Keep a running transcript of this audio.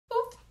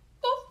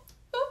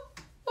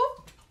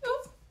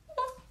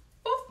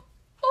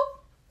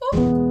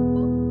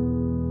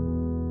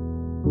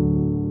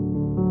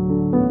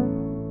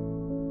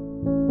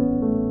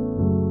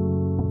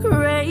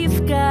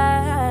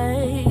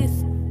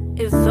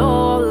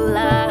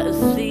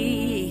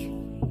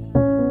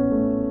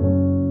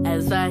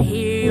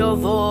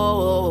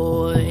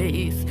your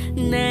voice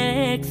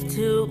next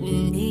to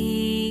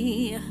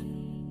me.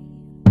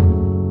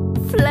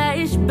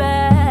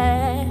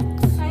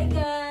 Flashbacks. Hi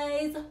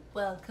guys,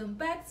 welcome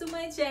back to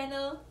my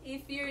channel.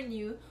 If you're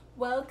new,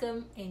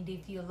 welcome, and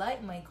if you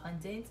like my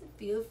content,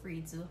 feel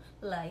free to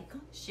like,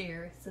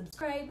 share,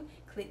 subscribe,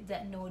 click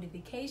that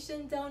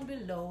notification down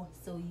below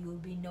so you'll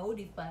be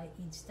notified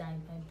each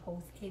time I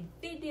post a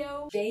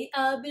video. Today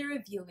I'll be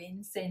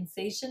reviewing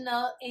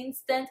Sensational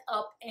Instant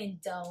Up and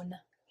Down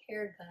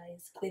hair,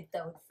 guys.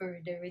 Without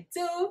further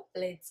ado,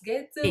 let's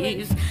get to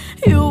it.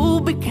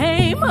 You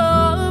became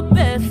a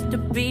best to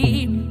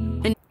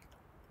be.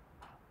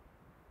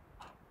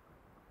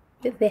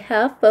 With the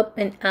half up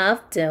and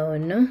half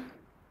down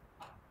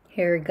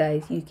hair,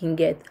 guys, you can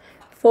get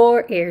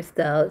 4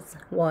 hairstyles.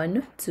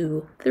 1,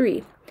 2,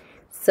 3.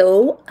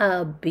 So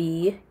I'll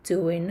be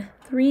doing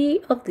 3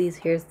 of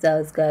these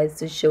hairstyles, guys,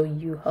 to show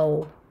you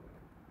how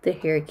the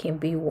hair can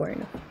be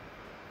worn.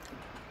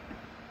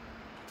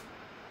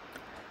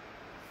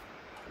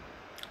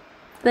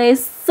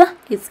 This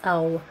is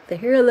how the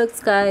hair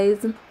looks,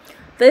 guys.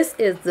 This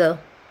is the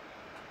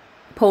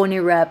pony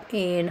wrap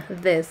and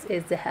this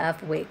is the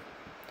half wig.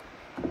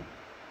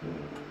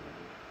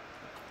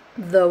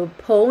 The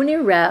pony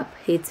wrap,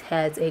 it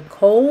has a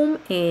comb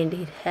and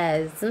it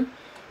has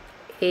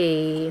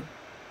a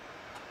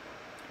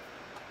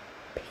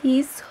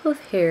piece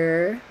of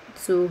hair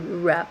to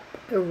wrap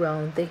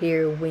around the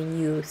hair when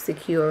you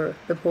secure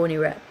the pony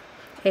wrap,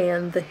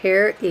 and the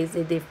hair is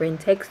a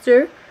different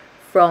texture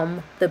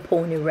from the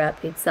pony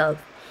wrap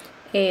itself.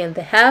 And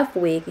the half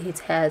wig, it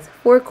has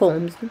 4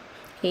 combs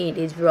and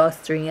a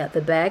drawstring at the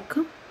back.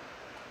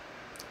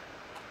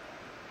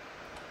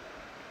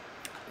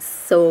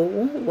 So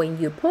when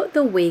you put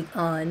the wig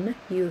on,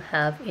 you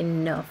have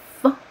enough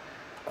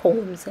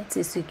combs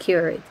to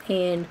secure it.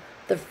 And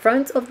the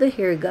front of the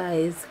hair,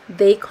 guys,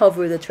 they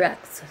cover the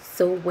tracks,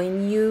 so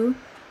when you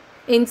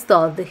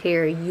install the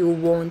hair you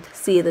won't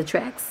see the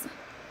tracks.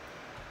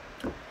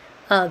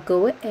 I'll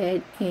go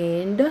ahead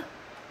and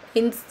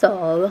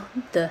install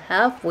the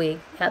half wig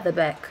at the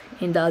back,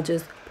 and I'll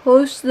just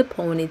push the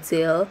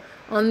ponytail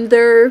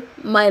under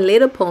my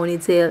little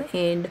ponytail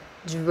and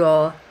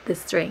draw the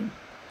string,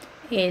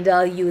 and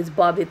I'll use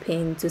bobby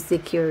pin to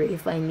secure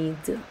if I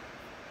need to.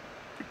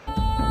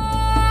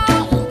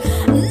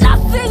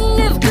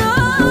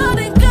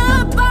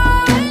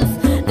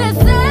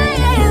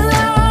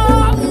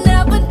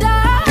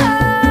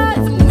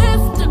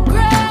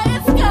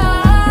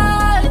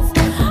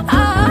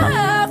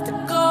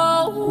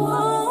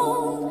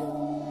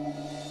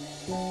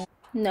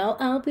 Now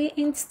I'll be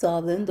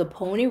installing the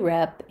pony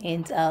wrap,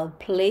 and I'll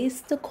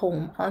place the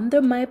comb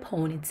under my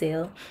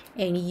ponytail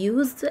and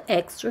use the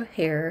extra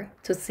hair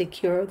to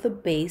secure the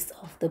base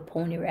of the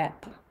pony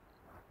wrap.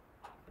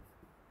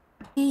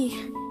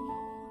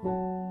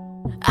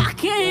 I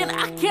can't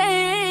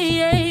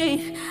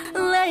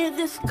let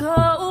this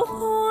go.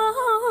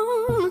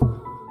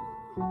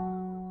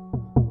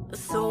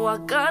 So I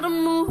gotta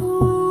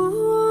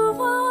move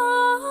on.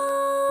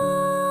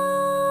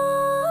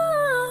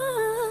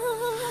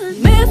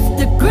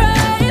 Mr.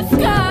 Gray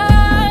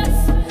Skies,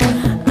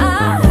 I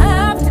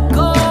have to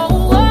go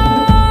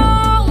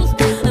on.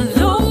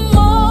 The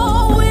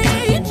more we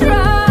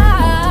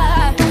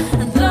try,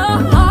 the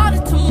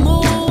harder to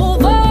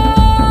move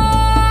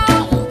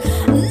on.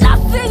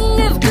 Nothing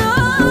is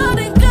good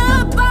in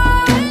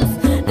goodbyes.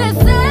 They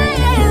say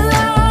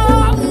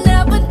love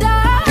never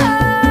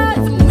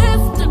dies.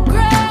 Mr.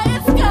 Gray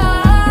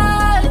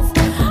Skies,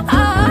 I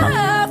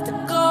have to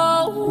go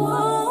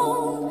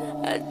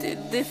on. I did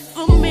this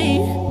for me.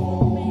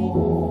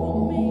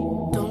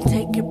 Don't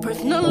take it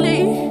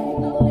personally.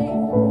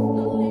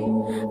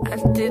 I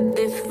did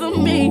this for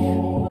me.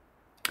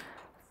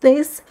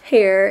 This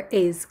hair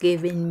is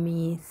giving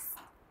me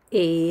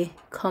a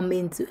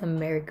Coming to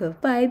America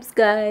vibes,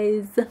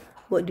 guys.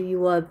 What do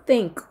you all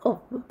think of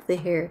the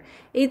hair?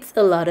 It's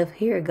a lot of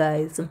hair,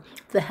 guys.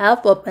 The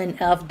half up and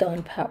half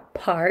down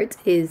part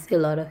is a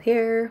lot of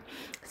hair.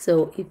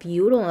 So if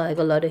you don't like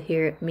a lot of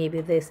hair,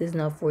 maybe this is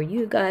not for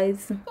you,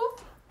 guys.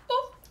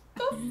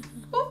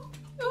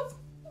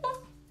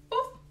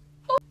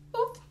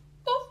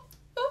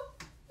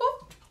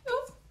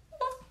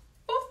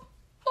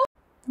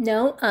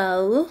 Now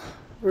I'll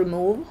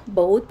remove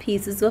both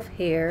pieces of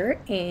hair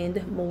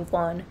and move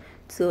on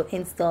to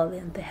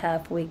installing the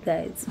half wig,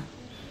 guys.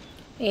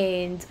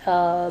 And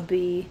I'll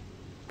be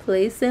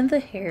placing the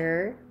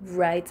hair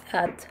right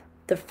at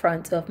the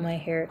front of my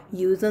hair,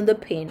 using the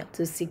pin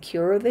to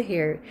secure the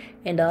hair,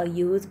 and I'll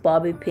use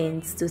bobby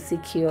pins to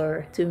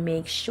secure, to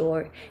make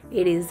sure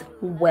it is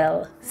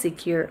well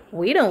secure.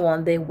 We don't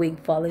want the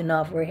wig falling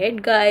off our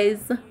head,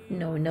 guys.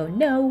 No, no,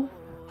 no.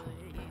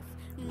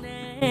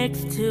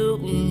 Next to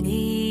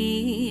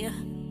me,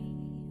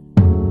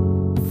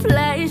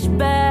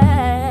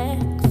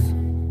 flashbacks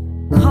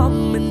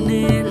coming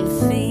in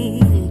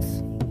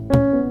scenes,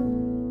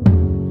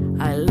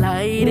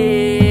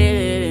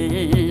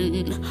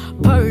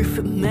 highlighting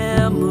perfect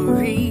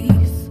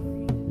memories.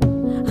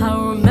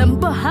 I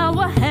remember how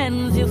our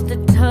hands used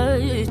to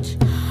touch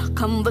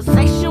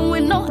Conversation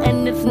with no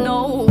end, it's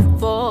no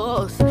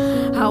force.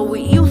 How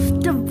we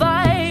used to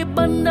vibe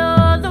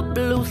under the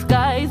blue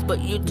skies,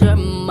 but you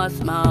turned my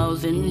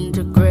smiles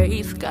into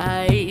gray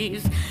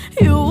skies.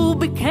 You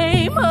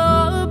became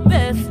her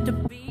best to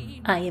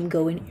be. I am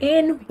going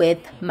in with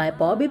my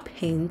bobby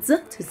pins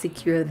to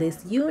secure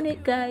this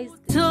unit, guys.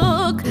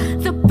 Took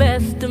the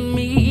best of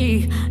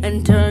me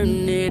and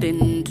turned it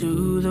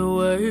into the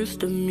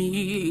worst of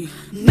me.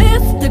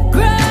 Mr.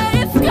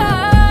 Gray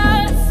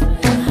Skies,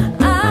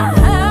 I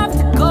have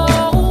to go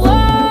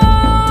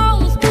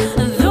on.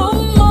 The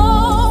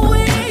more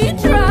we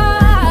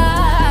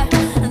try,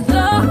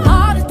 the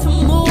harder to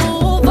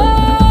move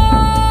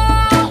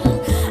on.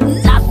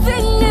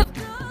 Nothing is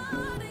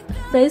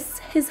good.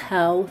 This is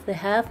how the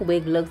half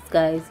wig looks,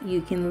 guys.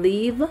 You can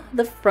leave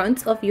the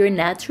front of your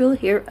natural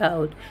hair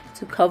out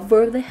to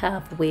cover the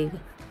half wig.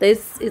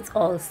 This is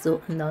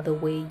also another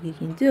way you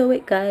can do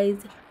it,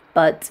 guys,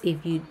 but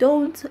if you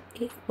don't,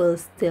 it will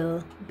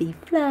still be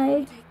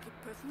fly.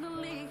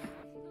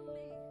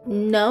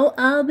 Now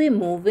I'll be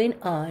moving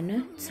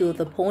on to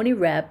the pony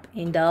wrap,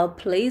 and I'll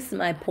place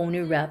my pony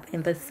wrap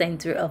in the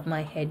center of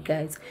my head,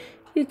 guys.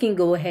 You can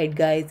go ahead,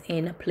 guys,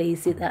 and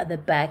place it at the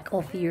back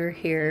of your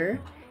hair.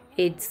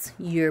 It's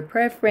your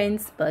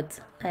preference, but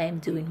I am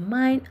doing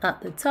mine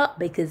at the top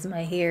because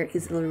my hair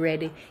is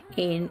already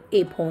in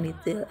a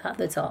ponytail at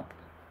the top.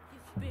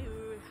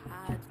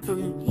 For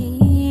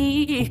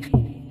me,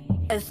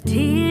 as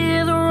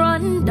tears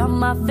run down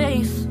my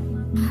face,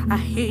 I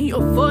hear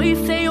your voice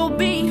say you'll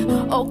be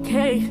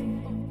okay,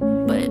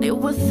 but it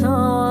was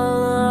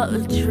all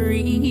a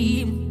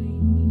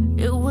dream.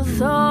 It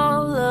was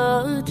all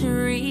a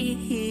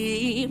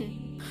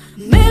dream.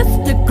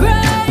 Mr.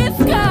 Gray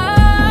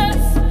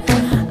Skies,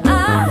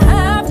 I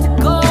have to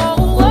go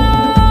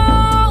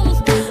on.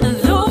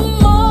 The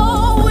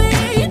more we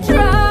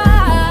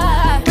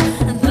try,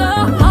 the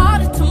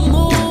harder to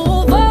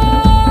move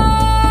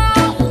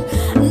on.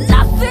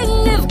 Nothing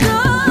is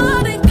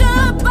good in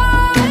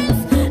goodbyes.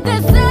 They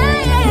say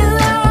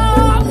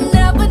love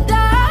never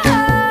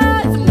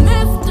dies.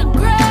 Mr.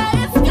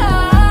 Gray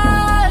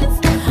Skies,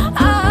 I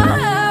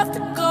have to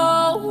go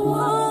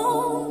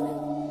on.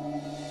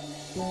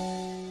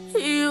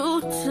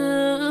 You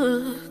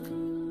took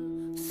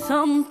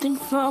something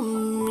from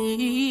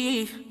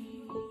me,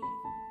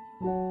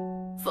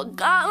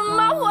 forgot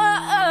my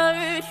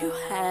word. You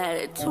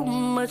had too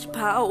much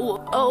power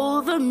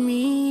over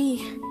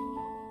me.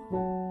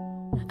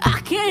 I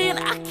can't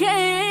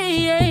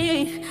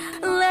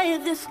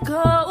let this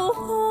go.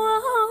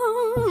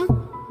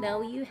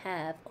 Now you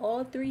have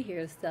all three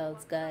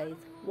hairstyles, guys.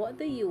 What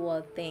do you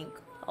all think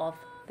of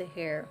the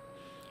hair?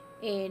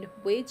 And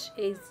which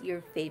is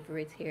your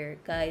favorite hair,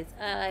 guys?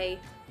 I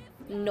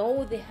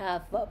know the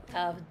half up,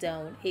 half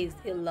down is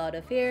a lot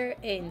of hair,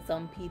 and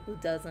some people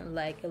doesn't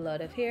like a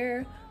lot of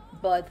hair,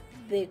 but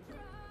the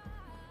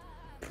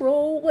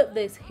pro with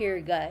this hair,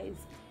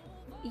 guys,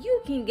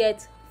 you can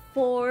get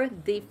 4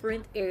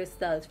 different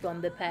hairstyles from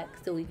the pack.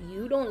 So if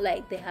you don't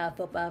like the half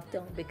up, half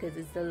down because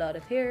it's a lot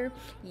of hair,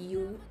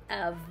 you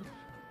have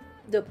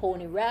the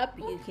pony wrap,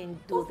 you can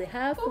do the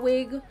half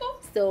wig,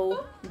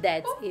 so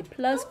that's a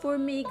plus for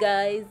me,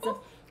 guys.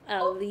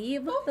 I'll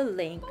leave the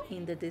link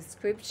in the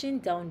description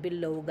down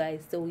below,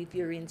 guys, so if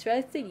you're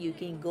interested, you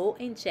can go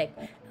and check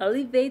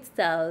Elevate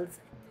Styles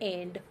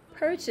and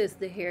purchase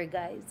the hair,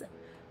 guys.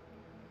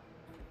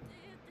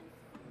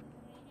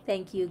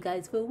 Thank you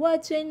guys for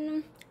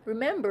watching.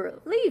 Remember,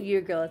 leave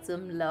your girl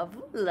some love,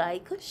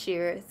 like,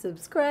 share,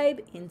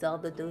 subscribe, and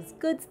all of those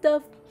good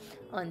stuff.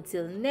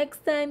 Until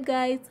next time,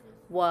 guys,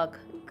 walk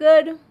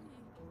good.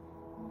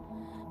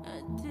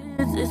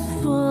 This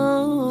is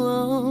full